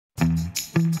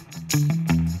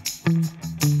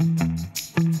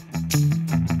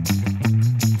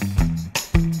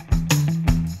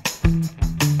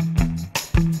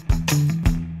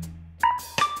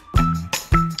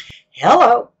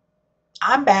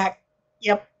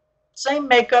Yep, same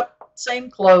makeup, same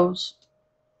clothes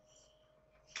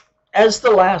as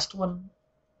the last one.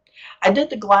 I did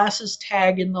the glasses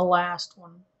tag in the last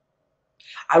one.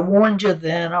 I warned you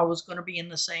then I was going to be in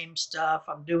the same stuff.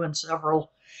 I'm doing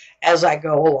several as I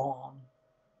go along.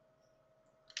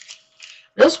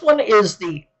 This one is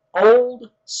the old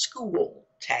school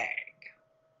tag.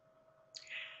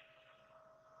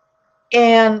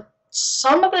 And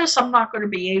some of this I'm not going to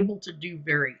be able to do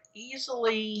very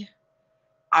easily.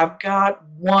 I've got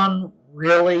one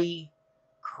really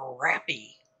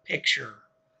crappy picture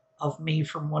of me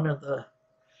from one of the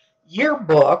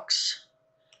yearbooks.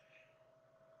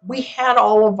 We had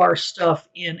all of our stuff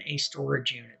in a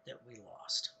storage unit that we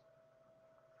lost.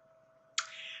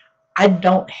 I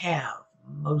don't have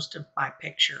most of my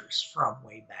pictures from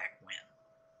way back when.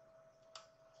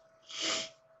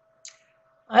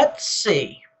 Let's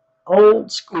see.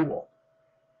 Old school.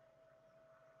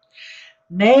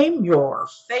 Name your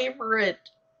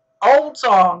favorite old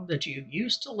song that you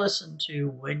used to listen to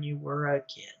when you were a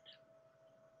kid.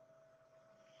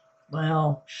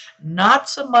 Well, not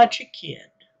so much a kid,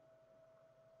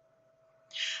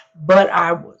 but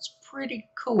I was pretty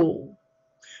cool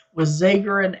with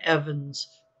Zager and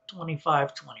Evans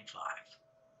 2525.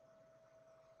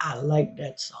 I like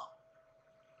that song.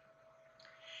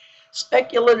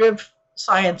 Speculative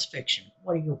science fiction.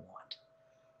 What do you want?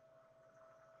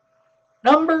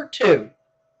 Number 2.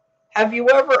 Have you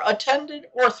ever attended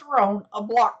or thrown a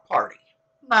block party?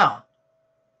 No.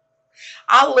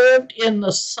 I lived in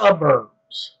the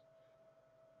suburbs.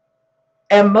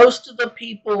 And most of the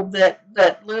people that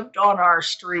lived on our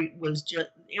street was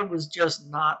just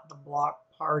not the block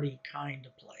party kind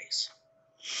of place.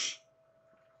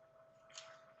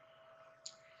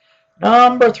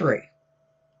 Number 3.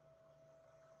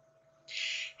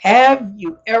 Have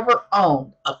you ever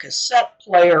owned a cassette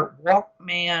player,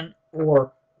 Walkman,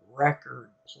 or record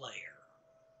player?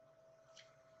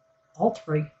 All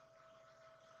 3.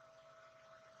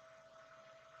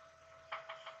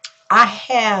 I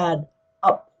had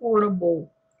a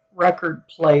portable record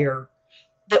player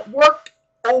that worked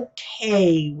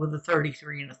okay with a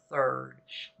 33 1/3,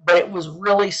 but it was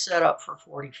really set up for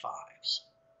 45s.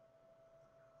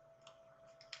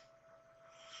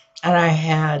 And I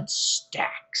had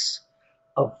stacks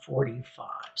of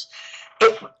 45s.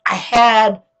 I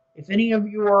had, if any of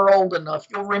you are old enough,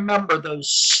 you'll remember those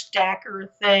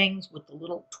stacker things with the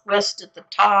little twist at the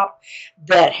top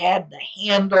that had the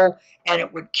handle and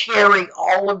it would carry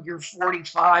all of your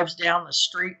 45s down the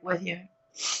street with you.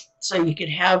 So you could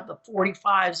have the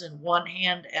 45s in one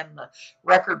hand and the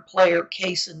record player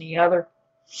case in the other.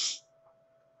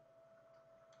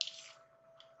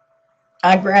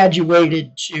 I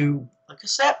graduated to a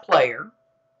cassette player.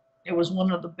 It was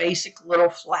one of the basic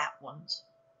little flat ones.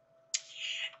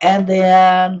 And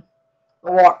then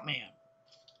the Walkman.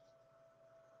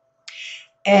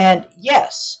 And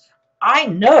yes, I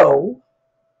know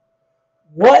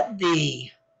what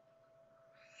the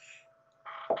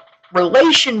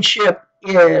relationship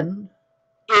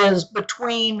is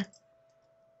between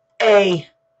a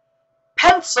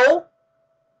pencil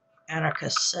and a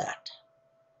cassette.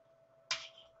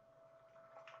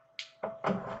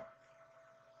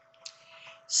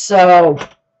 So,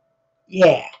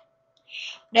 yeah.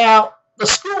 Now, the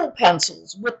school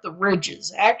pencils with the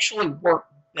ridges actually work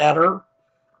better,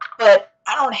 but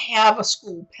I don't have a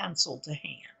school pencil to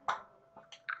hand.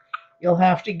 You'll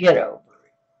have to get over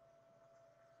it.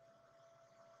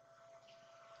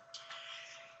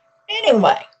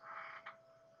 Anyway,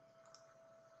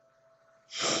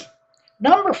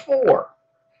 number 4.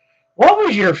 What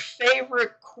was your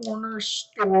favorite corner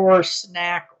store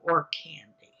snack or candy?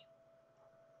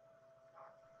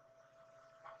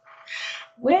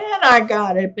 When I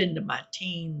got up into my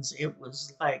teens, it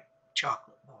was like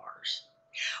chocolate bars.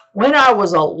 When I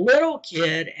was a little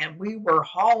kid and we were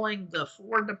hauling the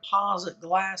 4 deposit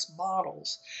glass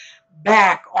bottles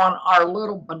back on our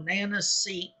little banana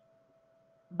seat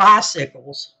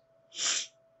bicycles,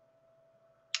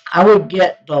 I would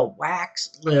get the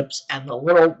wax lips and the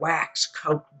little wax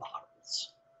Coke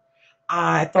bottles.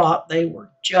 I thought they were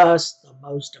just the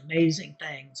most amazing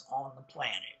things on the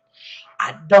planet.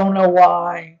 I don't know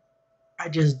why, I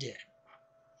just did.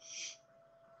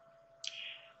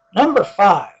 Number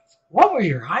 5. What was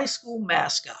your high school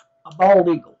mascot? A bald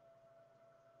eagle.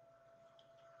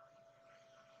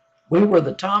 We were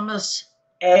the Thomas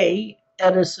A.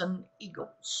 Edison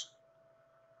Eagles.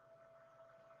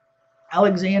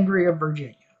 Alexandria,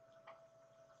 Virginia.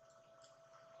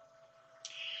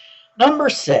 Number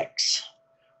 6.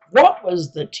 What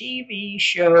was the TV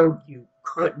show you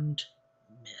couldn't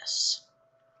miss?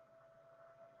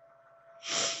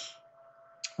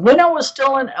 When I was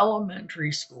still in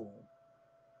elementary school,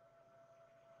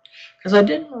 because I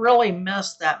didn't really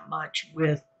mess that much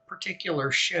with particular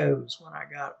shows when I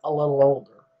got a little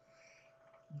older.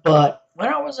 But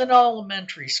when I was in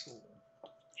elementary school,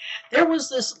 there was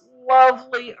this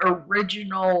lovely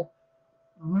original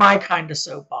My Kind of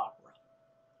Soap Opera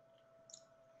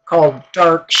called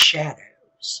Dark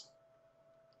Shadows.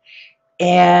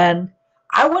 And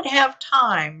I would have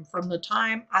time from the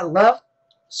time I left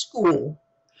school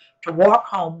to walk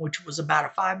home, which was about a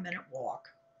 5-minute walk,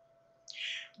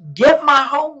 get my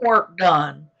homework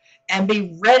done, and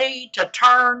be ready to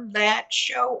turn that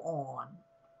show on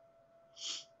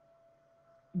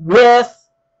with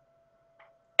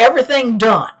everything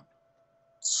done.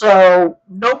 So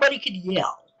nobody could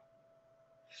yell.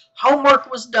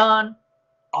 Homework was done,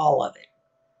 all of it.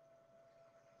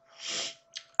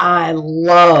 I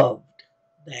loved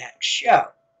that show.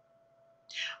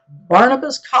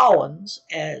 Barnabas Collins,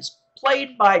 as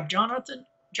played by Jonathan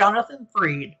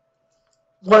Freed,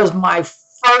 was my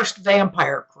first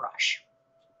vampire crush.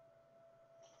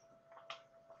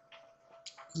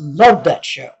 Loved that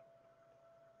show.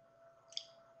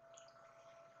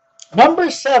 Number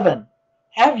 7,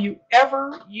 have you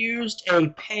ever used a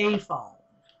payphone?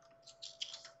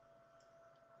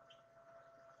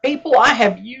 People, I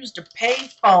have used a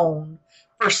payphone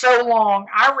for so long.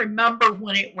 I remember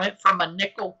when it went from a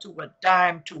nickel to a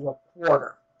dime to a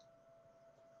quarter.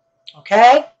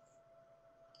 Okay?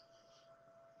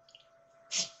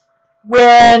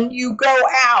 When you go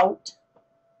out,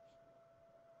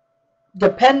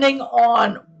 depending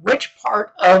on which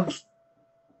part of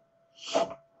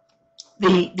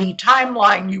the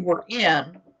timeline you were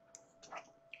in,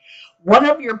 one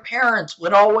of your parents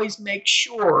would always make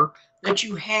sure that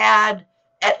you had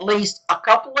at least a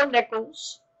couple of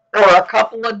nickels or a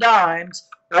couple of dimes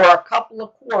or a couple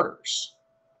of quarters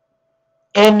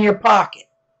in your pocket.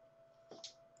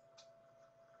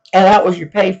 And that was your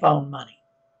payphone money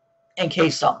in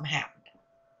case something happened.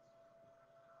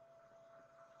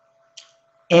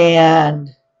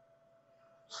 And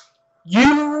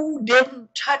you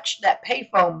didn't touch that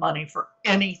payphone money for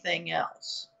anything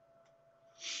else.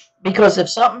 Because if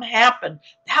something happened,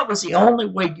 that was the only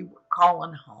way you were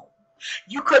calling home.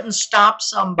 You couldn't stop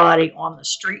somebody on the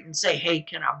street and say, hey,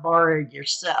 can I borrow your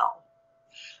cell?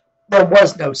 There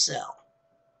was no cell.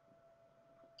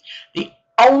 The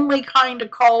only kind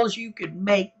of calls you could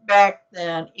make back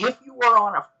then, if you were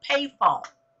on a payphone,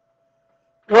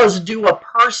 was do a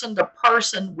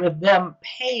person-to-person with them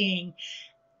paying.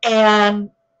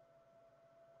 And,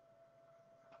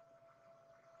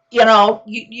 you know,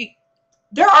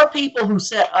 there are people who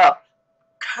set up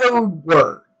code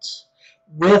words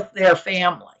with their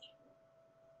family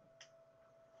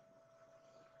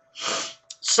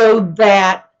so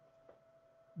that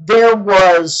there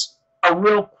was a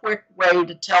real quick way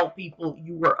to tell people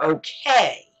you were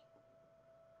okay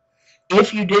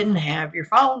if you didn't have your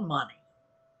phone money.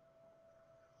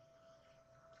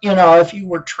 You know, if you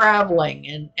were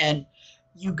traveling and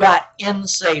you got in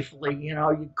safely, you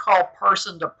know, you'd call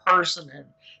person to person and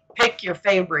pick your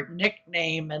favorite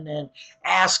nickname and then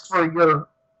ask for your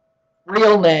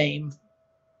real name,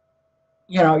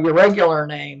 you know, your regular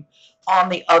name on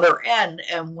the other end.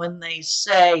 And when they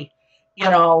say, you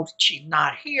know, she's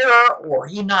not here or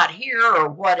he not here or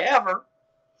whatever,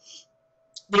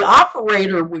 the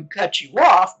operator would cut you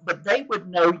off, but they would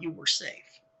know you were safe.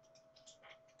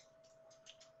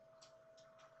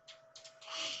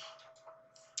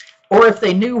 Or if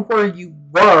they knew where you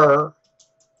were,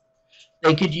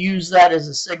 they could use that as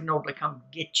a signal to come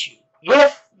get you.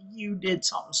 If you did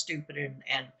something stupid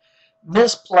and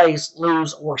misplace,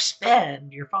 lose, or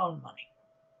spend your phone money.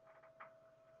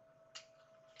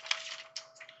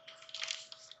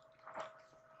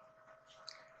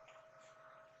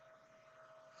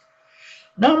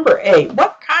 Number 8,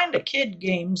 what kind of kid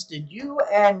games did you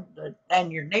and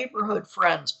your neighborhood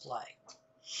friends play?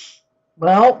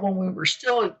 Well, when we were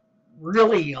still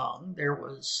really young, there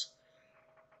was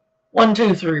 1,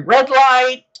 2, 3 red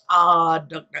light, duck,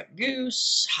 duck,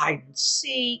 goose, hide and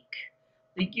seek,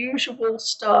 the usual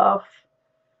stuff.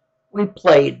 We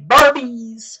played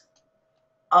Barbies.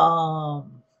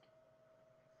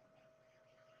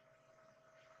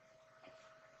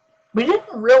 We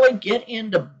didn't really get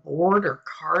into board or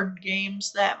card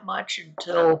games that much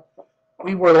until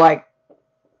we were like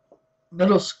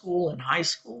middle school and high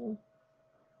school.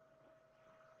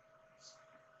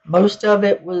 Most of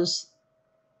it was,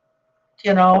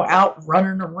 you know, out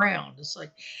running around. It's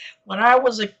like when I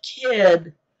was a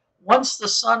kid, once the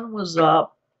sun was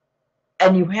up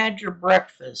and you had your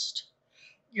breakfast,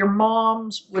 your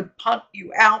moms would punt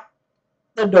you out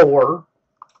the door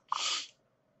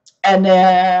and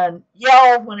then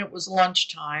yell when it was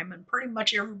lunchtime, and pretty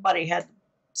much everybody had the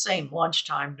same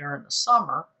lunchtime during the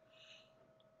summer.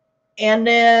 And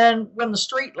then when the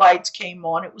street lights came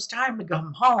on, it was time to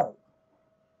come home.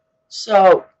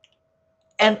 So,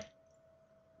 and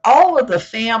all of the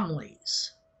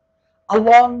families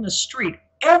along the street,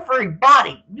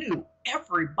 everybody knew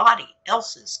everybody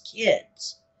else's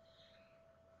kids.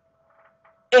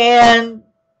 And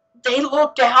they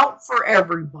looked out for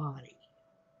everybody.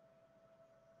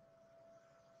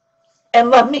 And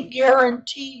let me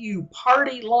guarantee you,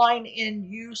 party line in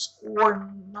use or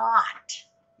not.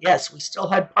 Yes, we still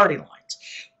had party lines.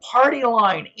 Party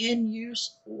line in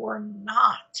use or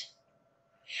not.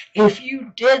 If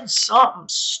you did something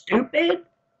stupid,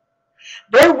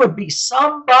 there would be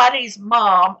somebody's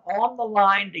mom on the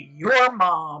line to your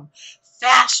mom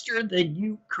faster than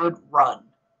you could run.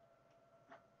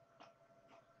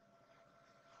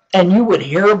 And you would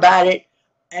hear about it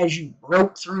as you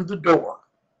broke through the door.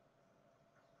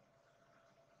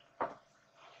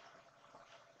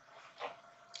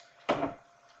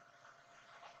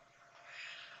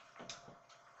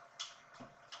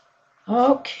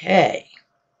 Okay.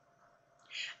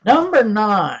 Number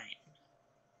 9.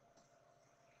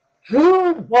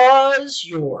 Who was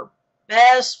your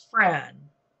best friend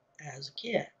as a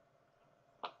kid?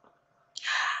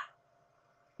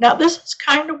 Now, this is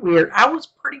kind of weird. I was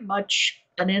pretty much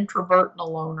an introvert and a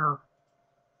loner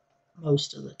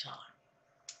most of the time.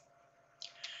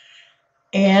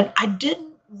 And I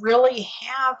didn't really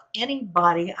have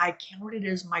anybody I counted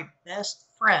as my best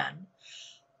friend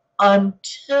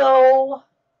until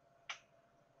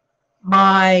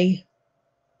my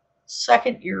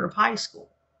second year of high school.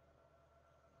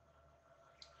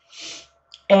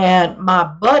 And my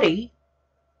buddy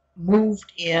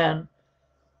moved in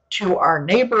to our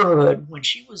neighborhood when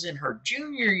she was in her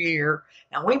junior year,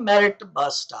 and we met at the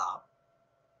bus stop.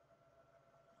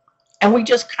 And we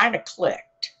just kind of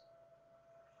clicked.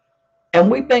 And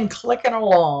we've been clicking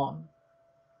along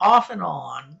off and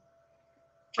on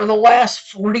for the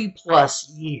last 40 plus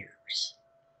years.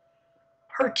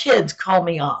 Her kids call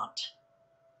me aunt.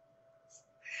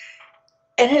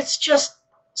 And it's just,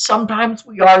 sometimes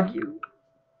we argue.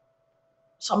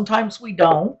 Sometimes we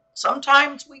don't.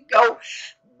 Sometimes we go.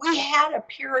 We had a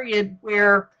period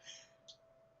where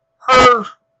her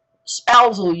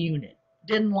spousal unit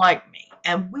didn't like me,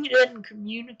 and we didn't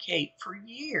communicate for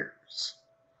years.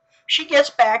 She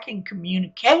gets back in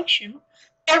communication.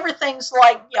 Everything's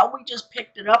like, yeah, we just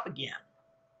picked it up again.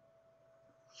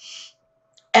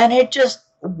 And it just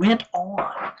went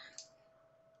on.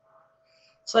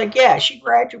 It's like, yeah, she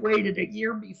graduated a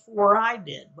year before I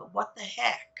did, but what the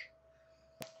heck?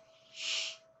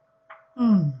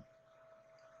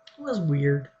 It was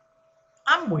weird.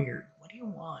 I'm weird. What do you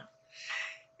want?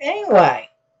 Anyway,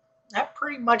 that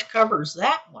pretty much covers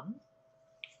that one.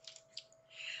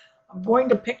 I'm going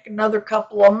to pick another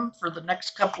couple of them for the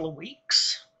next couple of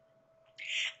weeks.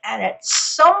 And at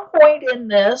some point in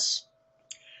this,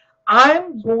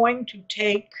 I'm going to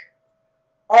take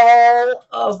all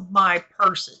of my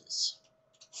purses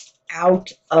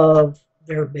out of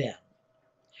their bin.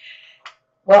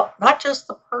 Well, not just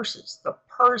the purses,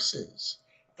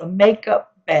 the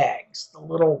makeup bags, the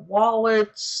little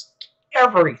wallets,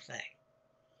 everything.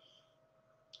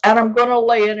 And I'm going to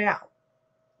lay it out.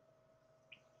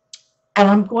 And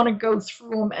I'm going to go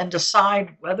through them and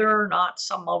decide whether or not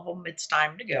some of them it's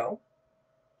time to go.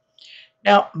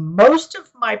 Now, most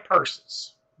of my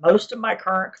purses, most of my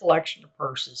current collection of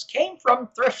purses came from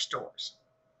thrift stores.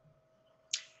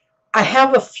 I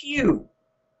have a few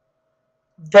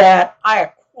that I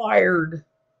acquired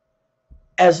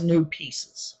as new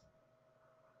pieces,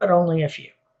 but only a few.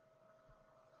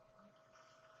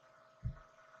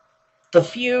 The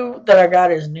few that I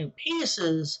got as new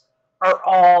pieces are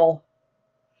all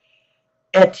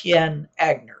Etienne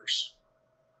Agner's.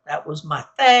 That was my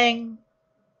thing.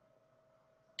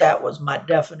 That was my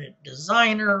definite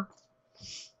designer.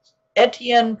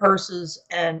 Etienne purses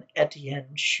and Etienne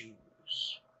shoes.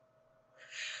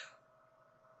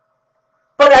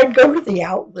 But I'd go to the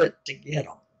outlet to get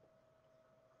them.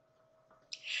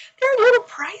 They're a little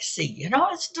pricey, you know,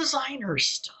 it's designer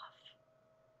stuff.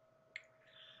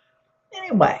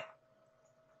 Anyway,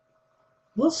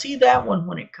 we'll see that one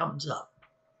when it comes up.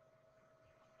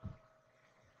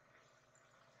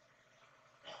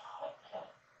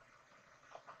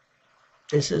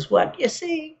 This is what you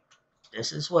see.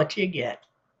 This is what you get.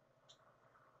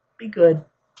 Be good.